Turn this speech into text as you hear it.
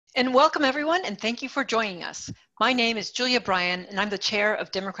And welcome everyone, and thank you for joining us. My name is Julia Bryan, and I'm the chair of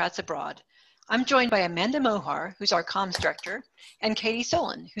Democrats Abroad. I'm joined by Amanda Mohar, who's our comms director, and Katie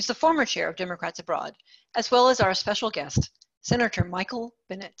Solon, who's the former chair of Democrats Abroad, as well as our special guest, Senator Michael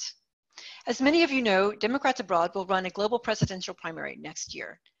Bennet. As many of you know, Democrats Abroad will run a global presidential primary next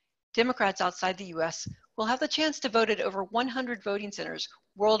year. Democrats outside the US will have the chance to vote at over 100 voting centers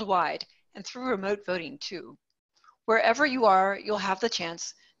worldwide and through remote voting too. Wherever you are, you'll have the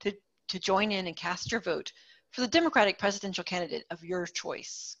chance to join in and cast your vote for the Democratic presidential candidate of your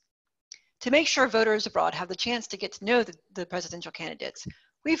choice. To make sure voters abroad have the chance to get to know the presidential candidates,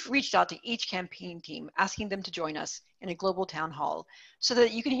 we've reached out to each campaign team asking them to join us in a global town hall so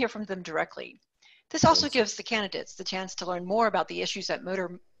that you can hear from them directly. This also gives the candidates the chance to learn more about the issues that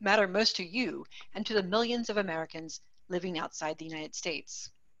matter most to you and to the millions of Americans living outside the United States.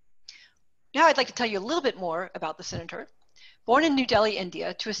 Now I'd like to tell you a little bit more about the senator. Born in New Delhi,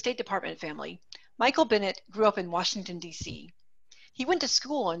 India, to a State Department family, Michael Bennet grew up in Washington, D.C. He went to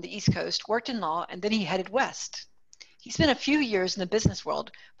school on the East Coast, worked in law, and then he headed west. He spent a few years in the business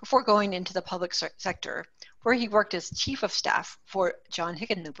world before going into the public sector, where he worked as chief of staff for John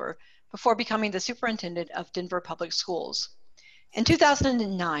Hickenlooper before becoming the superintendent of Denver Public Schools. In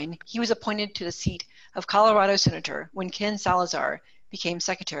 2009, he was appointed to the seat of Colorado Senator when Ken Salazar became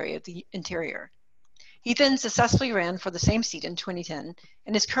Secretary of the Interior. He then successfully ran for the same seat in 2010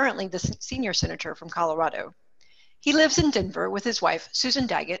 and is currently the senior senator from Colorado. He lives in Denver with his wife, Susan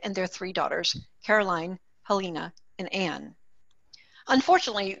Daggett, and their three daughters, Caroline, Helena, and Anne.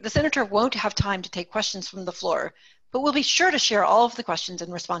 Unfortunately, the senator won't have time to take questions from the floor, but we'll be sure to share all of the questions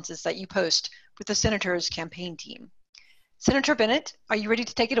and responses that you post with the senator's campaign team. Senator Bennet, are you ready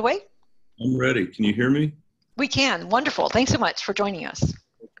to take it away? I'm ready. Can you hear me? We can. Wonderful. Thanks so much for joining us.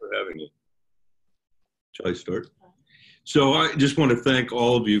 Thanks for having me. Shall I start? So I just want to thank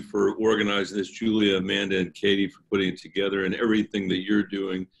all of you for organizing this, Julia, Amanda, and Katie for putting it together, and everything that you're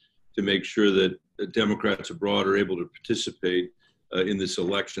doing to make sure that Democrats abroad are able to participate in this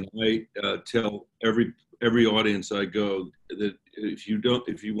election. I tell every audience I go that if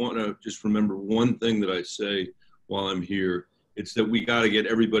you want to just remember one thing that I say while I'm here, it's that we got to get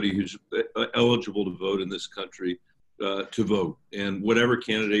everybody who's eligible to vote in this country to vote. And whatever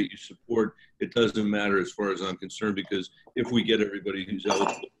candidate you support, it doesn't matter as far as I'm concerned, because if we get everybody who's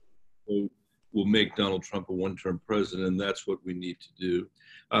eligible to vote, we'll make Donald Trump a one-term president, and that's what we need to do.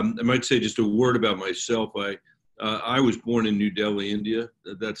 I might say just a word about myself. I was born in New Delhi, India.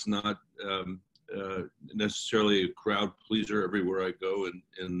 That's not necessarily a crowd pleaser everywhere I go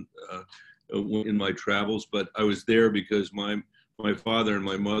in my travels, but I was there because my father and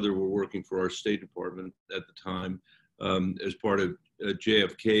my mother were working for our State Department at the time as part of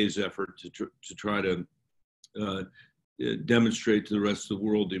JFK's effort to try to demonstrate to the rest of the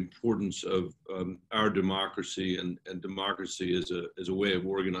world the importance of our democracy and democracy as a way of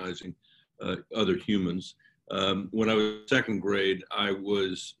organizing other humans. When I was in second grade, I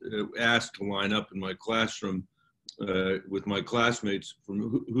was asked to line up in my classroom with my classmates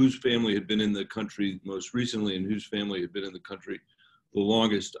from whose family had been in the country most recently and whose family had been in the country the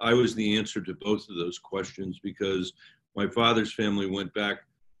longest. I was the answer to both of those questions because my father's family went back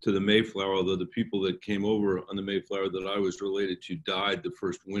to the Mayflower, although the people that came over on the Mayflower that I was related to died the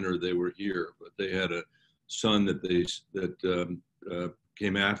first winter they were here. But they had a son that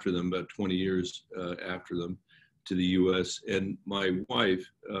came after them, about 20 years after them, to the U.S. And my wife,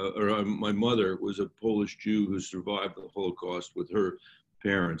 my mother, was a Polish Jew who survived the Holocaust with her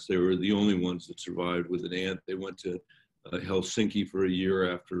parents. They were the only ones that survived with an aunt. They went to Helsinki for a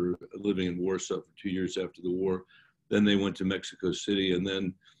year after living in Warsaw for 2 years after the war. Then they went to Mexico City, and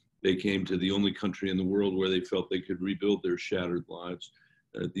then they came to the only country in the world where they felt they could rebuild their shattered lives,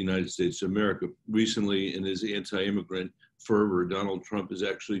 the United States of America. Recently, in his anti-immigrant fervor, Donald Trump has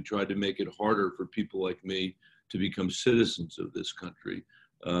actually tried to make it harder for people like me to become citizens of this country,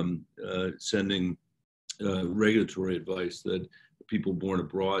 sending regulatory advice that people born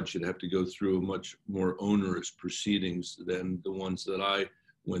abroad should have to go through much more onerous proceedings than the ones that I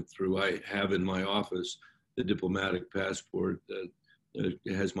went through. I have in my office the diplomatic passport that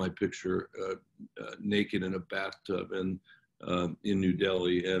has my picture naked in a bathtub in New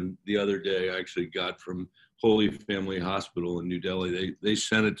Delhi. And the other day I actually got from Holy Family Hospital in New Delhi, they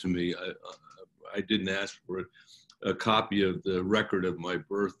sent it to me. I didn't ask for it, a copy of the record of my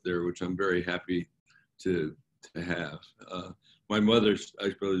birth there, which I'm very happy to have. My mother, I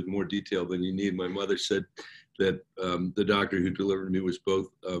suppose, more detailed than you need. My mother said that the doctor who delivered me was both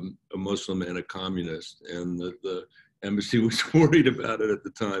a Muslim and a communist, and the embassy was worried about it at the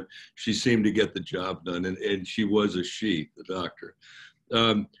time. She seemed to get the job done, and she was a she, the doctor.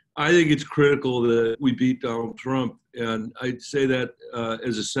 I think it's critical that we beat Donald Trump. And I'd say that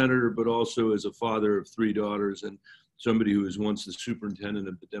as a senator, but also as a father of 3 daughters and somebody who was once the superintendent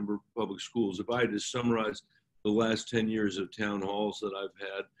of the Denver Public Schools. If I had to summarize the last 10 years of town halls that I've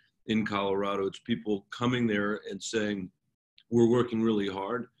had in Colorado, it's people coming there and saying, we're working really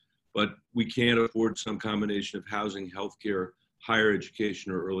hard, but we can't afford some combination of housing, healthcare, higher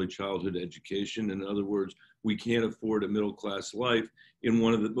education, or early childhood education. In other words, we can't afford a middle-class life in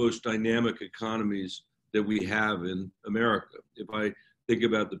one of the most dynamic economies that we have in America. If I think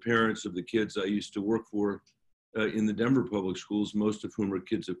about the parents of the kids I used to work for in the Denver public schools, most of whom are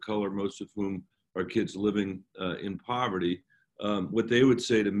kids of color, most of whom are kids living in poverty, what they would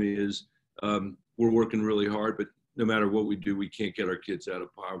say to me is, we're working really hard, but no matter what we do, we can't get our kids out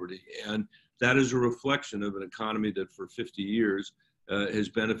of poverty. And that is a reflection of an economy that for 50 years has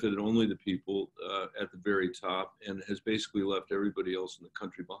benefited only the people at the very top and has basically left everybody else in the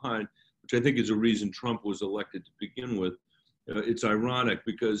country behind, which I think is a reason Trump was elected to begin with. It's ironic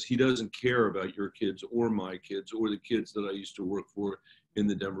because he doesn't care about your kids or my kids or the kids that I used to work for in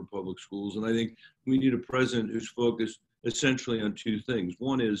the Denver public schools. And I think we need a president who's focused essentially on 2 things.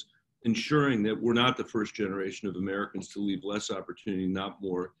 One is ensuring that we're not the first generation of Americans to leave less opportunity, not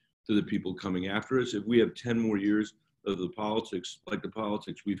more, to the people coming after us. If we have 10 more years of the politics, like the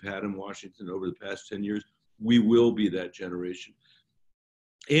politics we've had in Washington over the past 10 years, we will be that generation.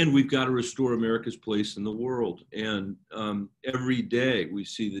 And we've got to restore America's place in the world. And every day we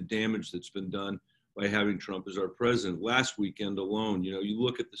see the damage that's been done by having Trump as our president. Last weekend alone, you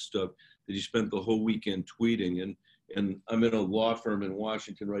look at the stuff that he spent the whole weekend tweeting. And I'm in a law firm in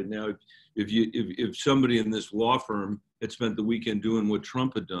Washington right now. If somebody in this law firm had spent the weekend doing what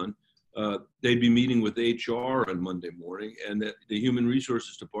Trump had done, they'd be meeting with HR on Monday morning, and that the Human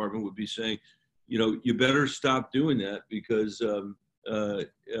Resources Department would be saying, you better stop doing that because we're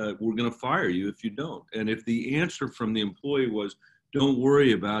going to fire you if you don't. And if the answer from the employee was, don't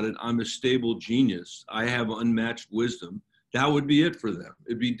worry about it, I'm a stable genius, I have unmatched wisdom, that would be it for them.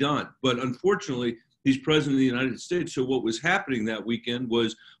 It'd be done. But unfortunately, he's president of the United States. So what was happening that weekend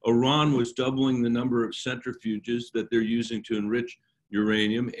was Iran was doubling the number of centrifuges that they're using to enrich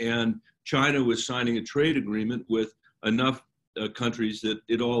uranium, and China was signing a trade agreement with enough countries that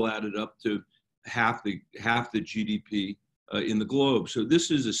it all added up to half the GDP in the globe. So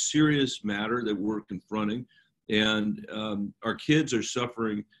this is a serious matter that we're confronting, and our kids are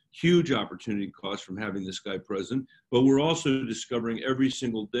suffering huge opportunity costs from having this guy president, but we're also discovering every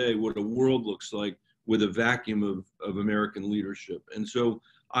single day what a world looks like with a vacuum of American leadership. And so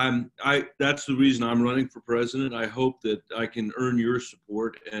that's the reason I'm running for president. I hope that I can earn your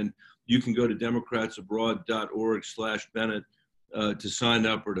support, and you can go to democratsabroad.org/Bennet to sign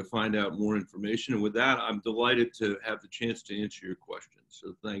up or to find out more information. And with that, I'm delighted to have the chance to answer your questions.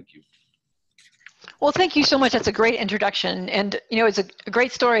 So thank you. Well, thank you so much. That's a great introduction. And, it's a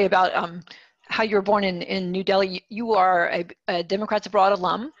great story about how you were born in New Delhi. You are a Democrats Abroad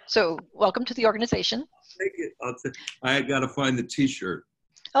alum. So welcome to the organization. Thank you. I got to find the T-shirt.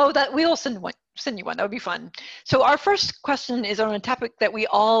 Oh, we'll send you one. That would be fun. So our first question is on a topic that we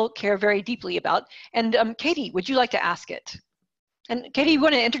all care very deeply about. And Katie, would you like to ask it? And Katie, you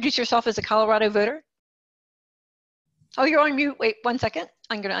want to introduce yourself as a Colorado voter? Oh, you're on mute. Wait 1 second.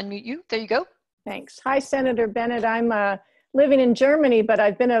 I'm going to unmute you. There you go. Thanks. Hi, Senator Bennet. I'm living in Germany, but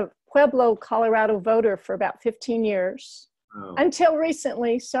I've been a Pueblo, Colorado voter for about 15 years. Oh. Until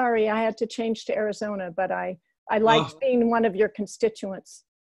recently. Sorry, I had to change to Arizona, but I liked being one of your constituents.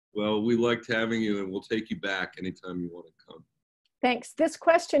 Well, we liked having you, and we'll take you back anytime you want to come. Thanks. This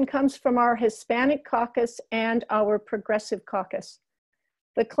question comes from our Hispanic caucus and our Progressive caucus.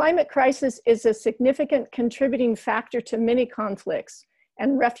 The climate crisis is a significant contributing factor to many conflicts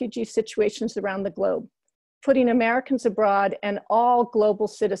and refugee situations around the globe, putting Americans abroad and all global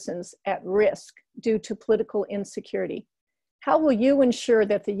citizens at risk due to political insecurity. How will you ensure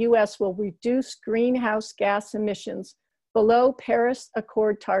that the U.S. will reduce greenhouse gas emissions below Paris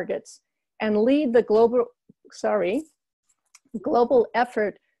Accord targets and lead the global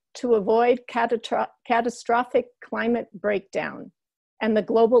effort to avoid catastrophic climate breakdown and the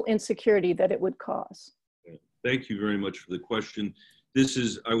global insecurity that it would cause? Thank you very much for the question. This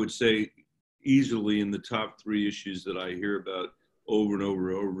is, I would say, easily in the top 3 issues that I hear about over and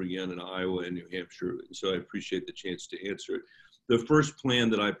over and over again in Iowa and New Hampshire. So I appreciate the chance to answer it. The first plan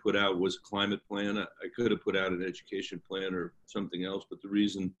that I put out was a climate plan. I could have put out an education plan or something else, but the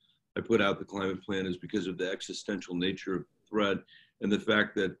reason I put out the climate plan is because of the existential nature of the threat and the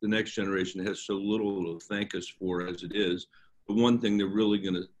fact that the next generation has so little to thank us for as it is. The one thing they're really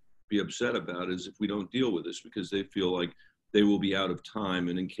going to be upset about is if we don't deal with this, because they feel like they will be out of time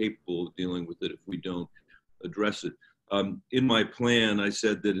and incapable of dealing with it if we don't address it. In my plan, I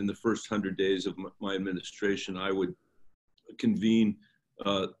said that in the first 100 days of my administration, I would convene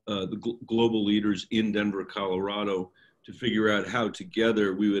the global leaders in Denver, Colorado, to figure out how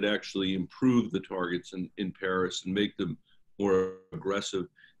together we would actually improve the targets in Paris and make them more aggressive.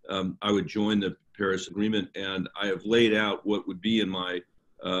 I would join the Paris Agreement, and I have laid out what would be in my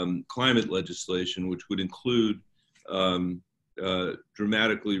climate legislation, which would include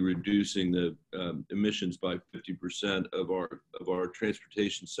dramatically reducing the emissions by 50% of our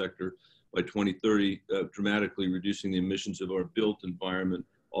transportation sector by 2030, dramatically reducing the emissions of our built environment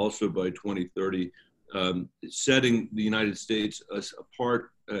also by 2030, setting the United States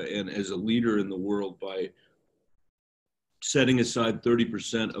apart and as a leader in the world by setting aside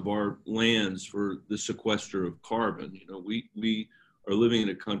 30% of our lands for the sequester of carbon. You know, we are living in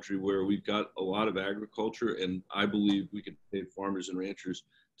a country where we've got a lot of agriculture, and I believe we can pay farmers and ranchers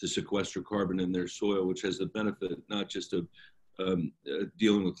to sequester carbon in their soil, which has the benefit not just of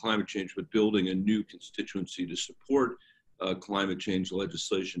dealing with climate change, but building a new constituency to support climate change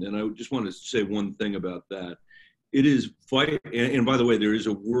legislation. And I just want to say one thing about that. It is and by the way, there is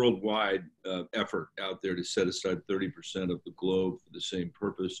a worldwide effort out there to set aside 30% of the globe for the same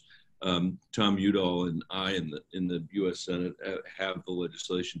purpose. Tom Udall and I in the U.S. Senate have the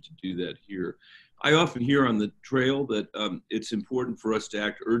legislation to do that here. I often hear on the trail that it's important for us to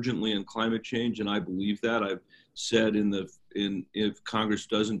act urgently on climate change, and I believe that. I've said if Congress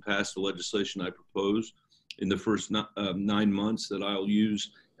doesn't pass the legislation I propose in the first 9 months, that I'll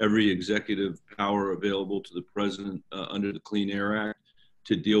use every executive power available to the president under the Clean Air Act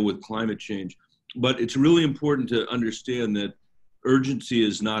to deal with climate change. But it's really important to understand that urgency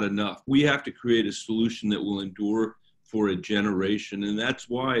is not enough. We have to create a solution that will endure for a generation, and that's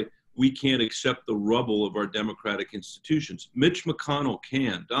why we can't accept the rubble of our democratic institutions. Mitch McConnell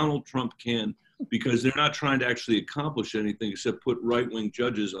can, Donald Trump can, because they're not trying to actually accomplish anything except put right-wing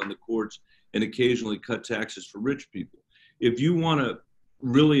judges on the courts and occasionally cut taxes for rich people. If you want to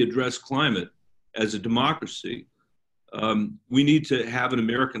really address climate as a democracy, we need to have an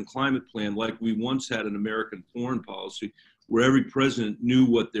American climate plan like we once had an American foreign policy, where every president knew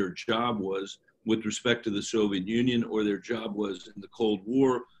what their job was with respect to the Soviet Union, or their job was in the Cold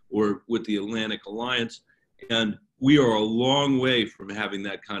War, or with the Atlantic Alliance. And we are a long way from having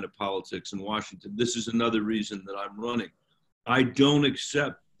that kind of politics in Washington. This is another reason that I'm running. I don't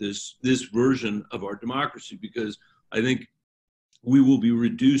accept this version of our democracy, because I think we will be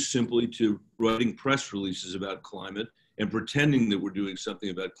reduced simply to writing press releases about climate and pretending that we're doing something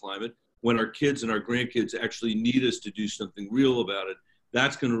about climate, when our kids and our grandkids actually need us to do something real about it.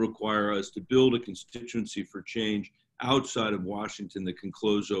 That's going to require us to build a constituency for change outside of Washington that can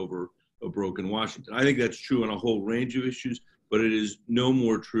close over a broken Washington. I think that's true on a whole range of issues, but it is no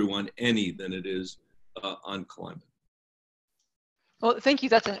more true on any than it is on climate. Well, thank you.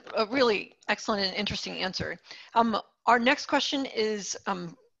 That's a really excellent and interesting answer. Our next question is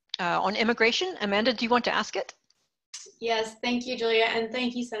on immigration. Amanda, do you want to ask it? Yes, thank you, Julia, and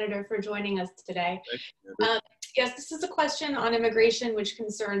thank you, Senator, for joining us today. Yes, this is a question on immigration which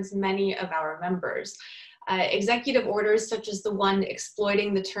concerns many of our members. Executive orders such as the one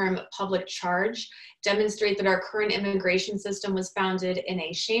exploiting the term public charge demonstrate that our current immigration system was founded in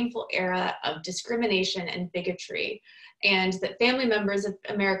a shameful era of discrimination and bigotry, and that family members of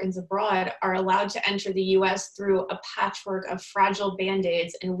Americans abroad are allowed to enter the US through a patchwork of fragile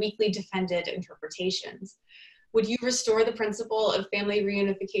band-aids and weakly defended interpretations. Would you restore the principle of family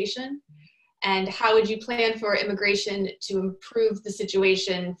reunification? And how would you plan for immigration to improve the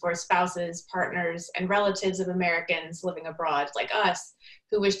situation for spouses, partners, and relatives of Americans living abroad like us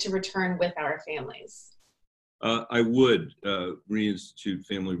who wish to return with our families? I would reinstitute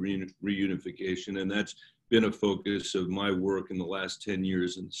family reunification, and that's been a focus of my work in the last 10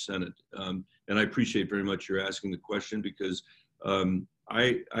 years in the Senate. And I appreciate very much you're asking the question, because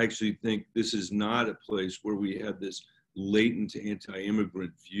I actually think this is not a place where we have this latent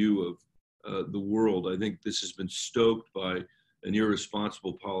anti-immigrant view of the world. I think this has been stoked by an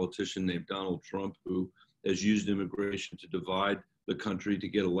irresponsible politician named Donald Trump, who has used immigration to divide the country to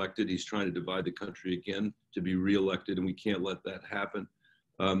get elected. He's trying to divide the country again to be reelected, and we can't let that happen.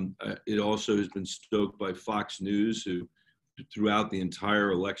 It also has been stoked by Fox News, who throughout the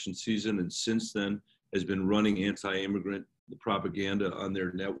entire election season and since then has been running anti-immigrant propaganda on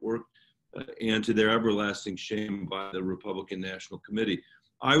their network, and to their everlasting shame by the Republican National Committee.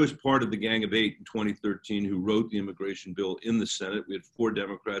 I was part of the Gang of Eight in 2013 who wrote the immigration bill in the Senate. We had 4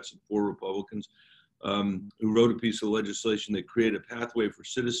 Democrats and 4 Republicans who wrote a piece of legislation that created a pathway for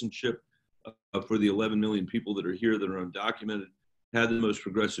citizenship for the 11 million people that are here that are undocumented, had the most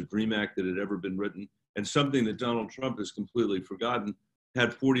progressive DREAM Act that had ever been written, and something that Donald Trump has completely forgotten,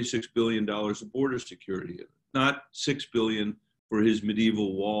 had $46 billion of border security in it. Not $6 billion for his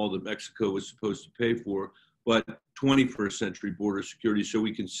medieval wall that Mexico was supposed to pay for, but 21st century border security, so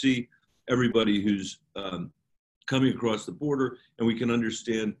we can see everybody who's coming across the border, and we can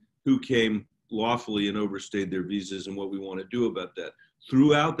understand who came lawfully and overstayed their visas and what we want to do about that.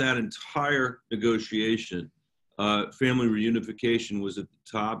 Throughout that entire negotiation, family reunification was at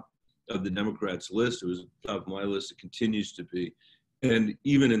the top of the Democrats' list. It was at the top of my list. It continues to be. And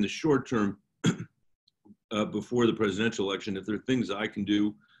even in the short term, before the presidential election, if there are things I can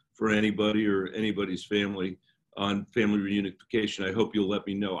do for anybody or anybody's family on family reunification, I hope you'll let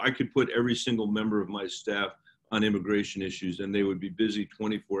me know. I could put every single member of my staff on immigration issues, and they would be busy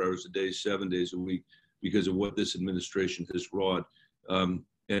 24 hours a day, 7 days a week, because of what this administration has wrought.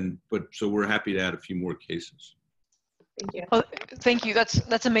 So we're happy to add a few more cases. Thank you. Well, thank you.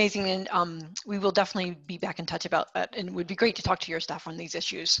 That's amazing, and we will definitely be back in touch about that. And it would be great to talk to your staff on these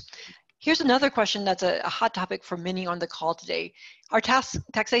issues. Here's another question that's a hot topic for many on the call today. Our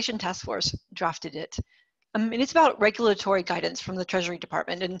taxation task force drafted it. And it's about regulatory guidance from the Treasury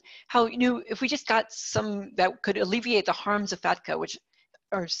Department and how, if we just got some that could alleviate the harms of FATCA, which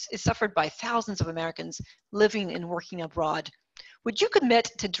is suffered by thousands of Americans living and working abroad. Would you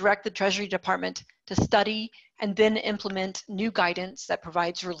commit to direct the Treasury Department to study and then implement new guidance that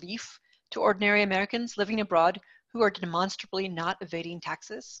provides relief to ordinary Americans living abroad who are demonstrably not evading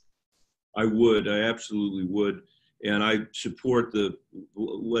taxes? I would. I absolutely would. And I support the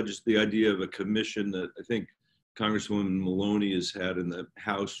idea of a commission that I think Congresswoman Maloney has had in the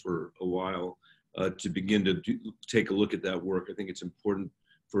House for a while to begin to take a look at that work. I think it's important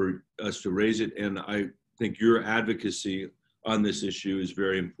for us to raise it. And I think your advocacy on this issue is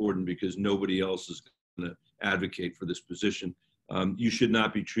very important because nobody else is going to advocate for this position. You should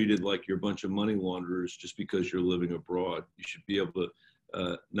not be treated like you're a bunch of money launderers just because you're living abroad. You should be able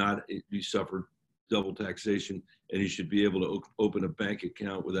to not be suffered double taxation, and you should be able to open a bank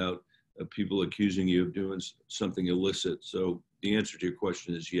account without people accusing you of doing something illicit. So the answer to your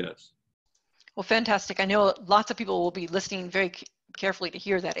question is yes. Well, fantastic. I know lots of people will be listening very carefully to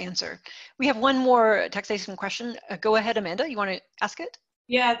hear that answer. We have one more taxation question. Go ahead, Amanda. You want to ask it?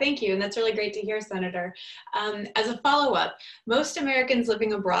 Yeah, thank you. And that's really great to hear, Senator. As a follow-up, most Americans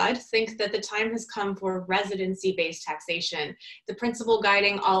living abroad think that the time has come for residency-based taxation, the principle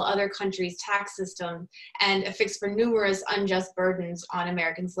guiding all other countries' tax system, and a fix for numerous unjust burdens on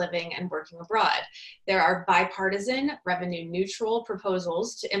Americans living and working abroad. There are bipartisan, revenue-neutral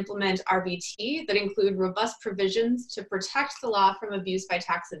proposals to implement RBT that include robust provisions to protect the law from abuse by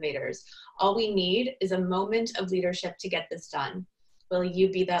tax evaders. All we need is a moment of leadership to get this done. Will you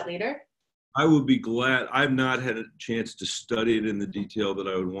be that leader? I would be glad. I've not had a chance to study it in the detail that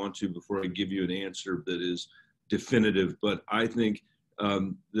I would want to before I give you an answer that is definitive. But I think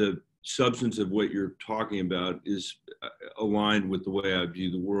the substance of what you're talking about is aligned with the way I view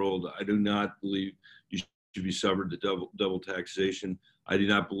the world. I do not believe you should be suffered to double taxation. I do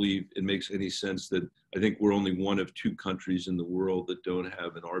not believe it makes any sense that I think we're only one of 2 countries in the world that don't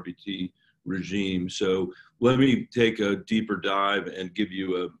have an RBT regime. So let me take a deeper dive and give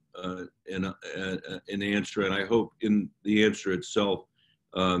you an answer. And I hope in the answer itself,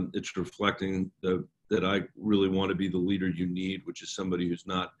 it's reflecting that I really want to be the leader you need, which is somebody who's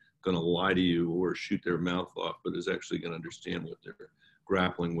not going to lie to you or shoot their mouth off, but is actually going to understand what they're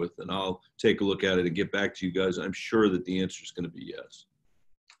grappling with. And I'll take a look at it and get back to you guys. I'm sure that the answer is going to be yes.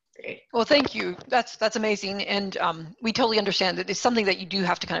 Great. Well, thank you. That's amazing, and we totally understand that it's something that you do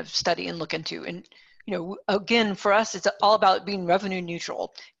have to kind of study and look into. And again, for us, it's all about being revenue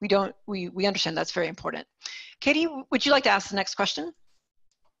neutral. We understand that's very important. Katie, would you like to ask the next question?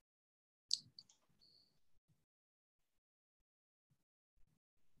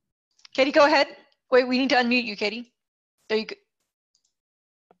 Katie, go ahead. Wait, we need to unmute you, Katie. There you go.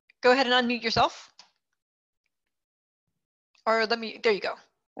 Go ahead and unmute yourself. Or there you go.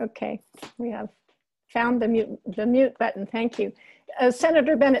 Okay, we have found the mute button. Thank you.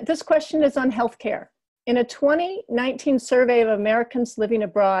 Senator Bennet, this question is on healthcare. In a 2019 survey of Americans living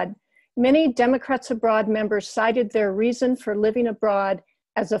abroad, many Democrats Abroad members cited their reason for living abroad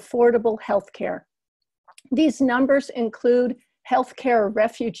as affordable healthcare. These numbers include healthcare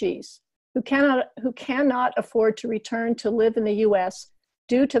refugees who cannot afford to return to live in the US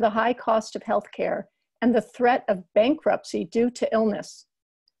due to the high cost of healthcare and the threat of bankruptcy due to illness.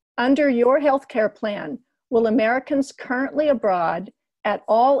 Under your healthcare plan, will Americans currently abroad at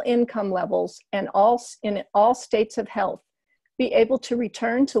all income levels and in all states of health be able to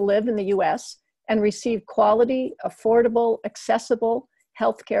return to live in the US and receive quality, affordable, accessible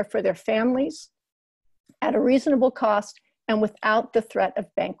healthcare for their families at a reasonable cost and without the threat of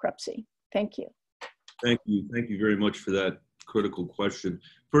bankruptcy? Thank you. Thank you. Thank you very much for that critical question.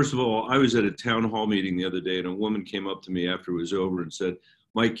 First of all, I was at a town hall meeting the other day, and a woman came up to me after it was over and said,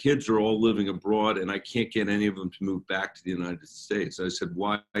 my kids are all living abroad and I can't get any of them to move back to the United States. I said,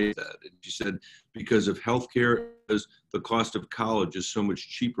 why is that? And she said, because of healthcare, because the cost of college is so much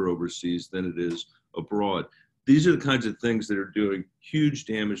cheaper overseas than it is abroad. These are the kinds of things that are doing huge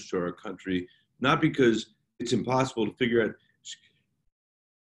damage to our country, not because it's impossible to figure out.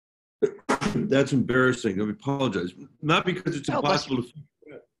 That's embarrassing. I apologize. Not because it's impossible to figure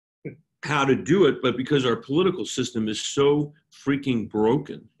out how to do it, but because our political system is so freaking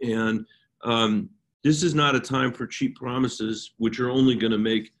broken. And this is not a time for cheap promises, which are only going to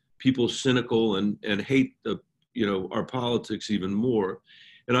make people cynical and hate our politics even more.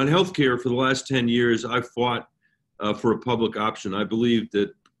 And on healthcare, for the last 10 years, I've fought for a public option. I believe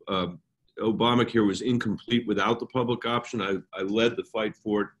that Obamacare was incomplete without the public option. I led the fight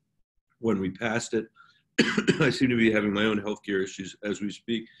for it when we passed it. I seem to be having my own healthcare issues as we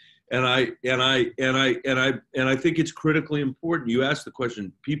speak. And I think it's critically important. You asked the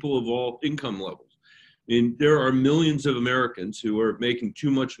question, people of all income levels. I mean, there are millions of Americans who are making too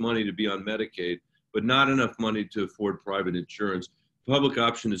much money to be on Medicaid, but not enough money to afford private insurance. Public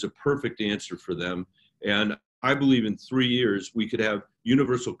option is a perfect answer for them. And I believe in 3 years, we could have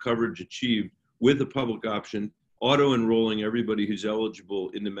universal coverage achieved with a public option, auto-enrolling everybody who's eligible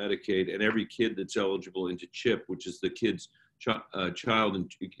into Medicaid and every kid that's eligible into CHIP, which is the kids' child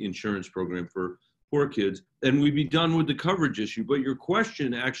insurance program for poor kids, and we'd be done with the coverage issue. But your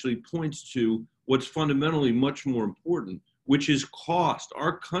question actually points to what's fundamentally much more important, which is cost.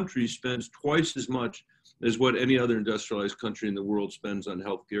 Our country spends twice as much as what any other industrialized country in the world spends on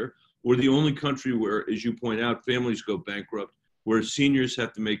healthcare. We're the only country where, as you point out, families go bankrupt, where seniors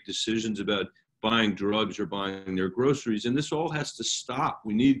have to make decisions about buying drugs or buying their groceries. And this all has to stop.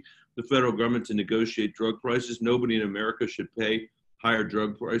 We need the federal government to negotiate drug prices. Nobody in America should pay higher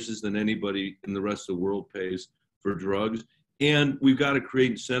drug prices than anybody in the rest of the world pays for drugs. And we've got to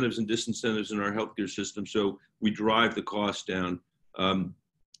create incentives and disincentives in our healthcare system so we drive the cost down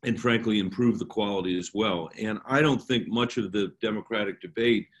and frankly improve the quality as well. And I don't think much of the Democratic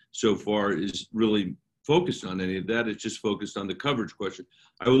debate so far is really focused on any of that. It's just focused on the coverage question.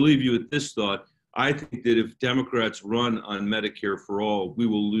 I will leave you with this thought. I think that if Democrats run on Medicare for all, we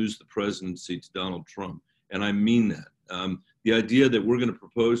will lose the presidency to Donald Trump. And I mean that. The idea that we're going to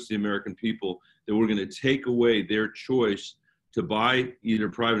propose to the American people that we're going to take away their choice to buy either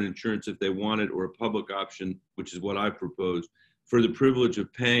private insurance if they want it or a public option, which is what I proposed, for the privilege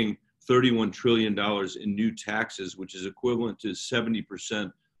of paying $31 trillion in new taxes, which is equivalent to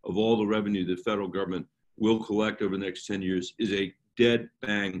 70% of all the revenue the federal government will collect over the next 10 years, is a dead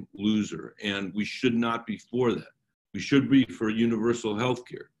bang loser. And we should not be for that. We should be for universal health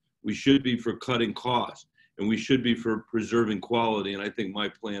care. We should be for cutting costs, and we should be for preserving quality. And I think my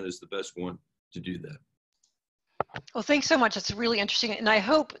plan is the best one to do that. Well, thanks so much. That's really interesting. And I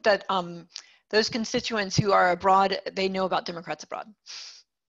hope that those constituents who are abroad, they know about Democrats abroad.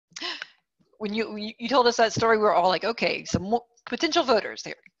 When you told us that story, we were all like, okay, some more potential voters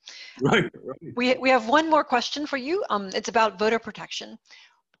there. Right. We have one more question for you. It's about voter protection.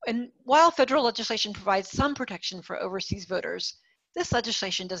 And while federal legislation provides some protection for overseas voters, this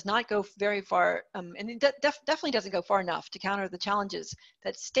legislation does not go very far, and it definitely doesn't go far enough to counter the challenges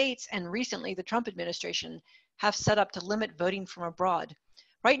that states and recently the Trump administration have set up to limit voting from abroad.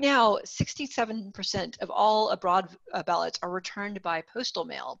 Right now, 67% of all abroad ballots are returned by postal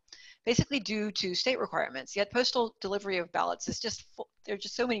mail, basically due to state requirements. Yet postal delivery of ballots is there are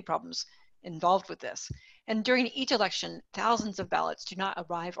just so many problems involved with this. And during each election, thousands of ballots do not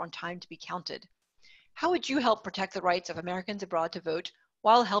arrive on time to be counted. How would you help protect the rights of Americans abroad to vote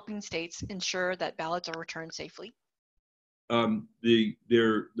while helping states ensure that ballots are returned safely? The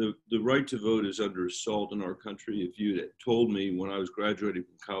right to vote is under assault in our country. If you had told me when I was graduating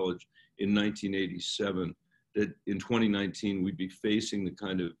from college in 1987 that in 2019 we'd be facing the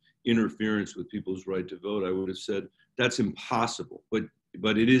kind of interference with people's right to vote, I would have said that's impossible.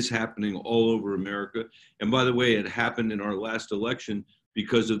 But it is happening all over America. And by the way, it happened in our last election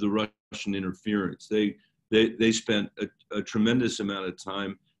because of the Russian interference. They spent a tremendous amount of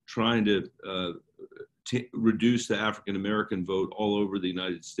time trying to reduce the African-American vote all over the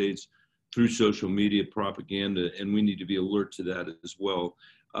United States through social media propaganda, and we need to be alert to that as well.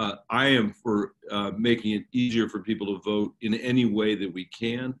 I am for making it easier for people to vote in any way that we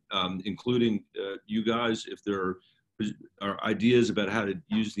can, including you guys, if there are or ideas about how to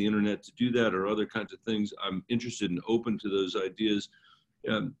use the internet to do that or other kinds of things, I'm interested and open to those ideas.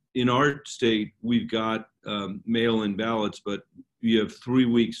 In our state, we've got mail-in ballots, but you have 3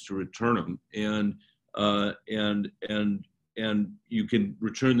 weeks to return them, and you can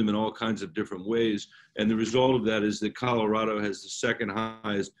return them in all kinds of different ways. And the result of that is that Colorado has the second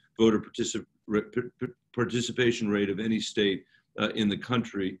highest voter participation rate of any state in the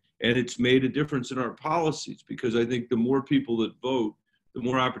country. And it's made a difference in our policies, because I think the more people that vote, the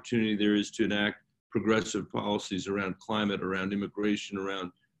more opportunity there is to enact progressive policies around climate, around immigration,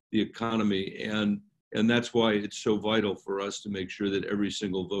 around the economy. And that's why it's so vital for us to make sure that every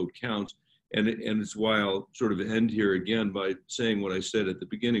single vote counts. And it's why I'll sort of end here again by saying what I said at the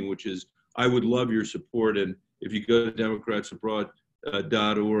beginning, which is I would love your support. And if you go to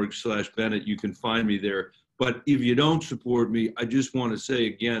democratsabroad.org/Bennet, you can find me there. But if you don't support me, I just want to say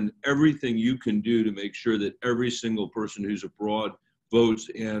again, everything you can do to make sure that every single person who's abroad votes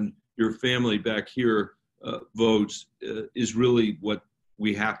and your family back here votes is really what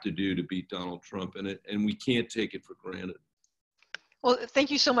we have to do to beat Donald Trump. And we can't take it for granted. Well, thank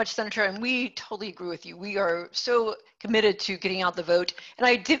you so much, Senator, and we totally agree with you. We are so committed to getting out the vote. And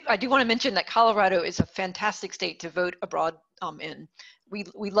I do want to mention that Colorado is a fantastic state to vote abroad in.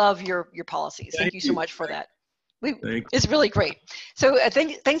 We love your policies. Thank you so much for that. It's really great. So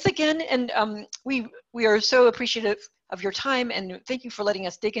thanks again, and we are so appreciative of your time, and thank you for letting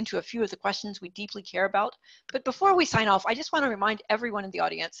us dig into a few of the questions we deeply care about. But before we sign off, I just want to remind everyone in the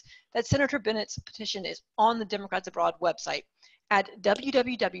audience that Senator Bennett's petition is on the Democrats Abroad website at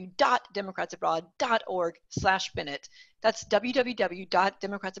www.democratsabroad.org/Bennet. That's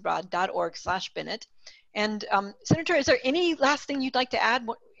www.democratsabroad.org/Bennet. And Senator, is there any last thing you'd like to add?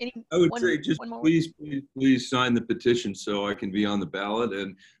 I would say just please sign the petition so I can be on the ballot.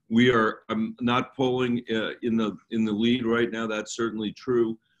 And I'm not polling in the lead right now. That's certainly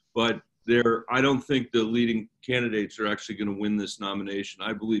true, but I don't think the leading candidates are actually going to win this nomination.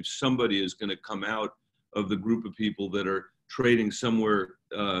 I believe somebody is going to come out of the group of people that are trading somewhere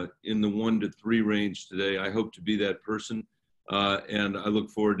in the 1 to 3 range today. I hope to be that person, and I look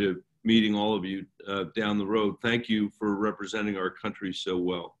forward to meeting all of you down the road. Thank you for representing our country so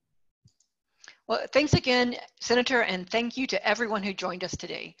well. Well, thanks again, Senator, and thank you to everyone who joined us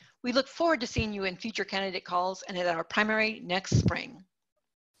today. We look forward to seeing you in future candidate calls and at our primary next spring.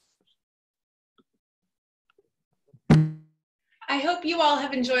 I hope you all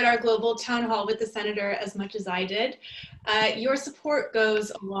have enjoyed our global town hall with the Senator as much as I did. Your support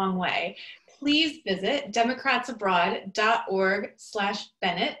goes a long way. Please visit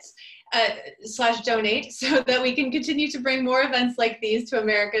democratsabroad.org/Bennet /donate so that we can continue to bring more events like these to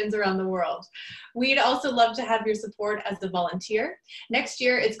Americans around the world. We'd also love to have your support as a volunteer. Next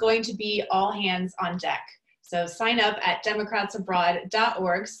year, it's going to be all hands on deck. So sign up at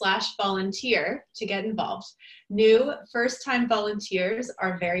democratsabroad.org/volunteer to get involved. New first-time volunteers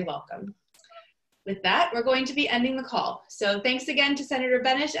are very welcome. With that, we're going to be ending the call. So thanks again to Senator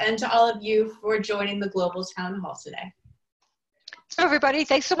Bennet and to all of you for joining the Global Town Hall today. So everybody,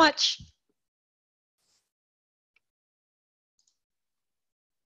 thanks so much.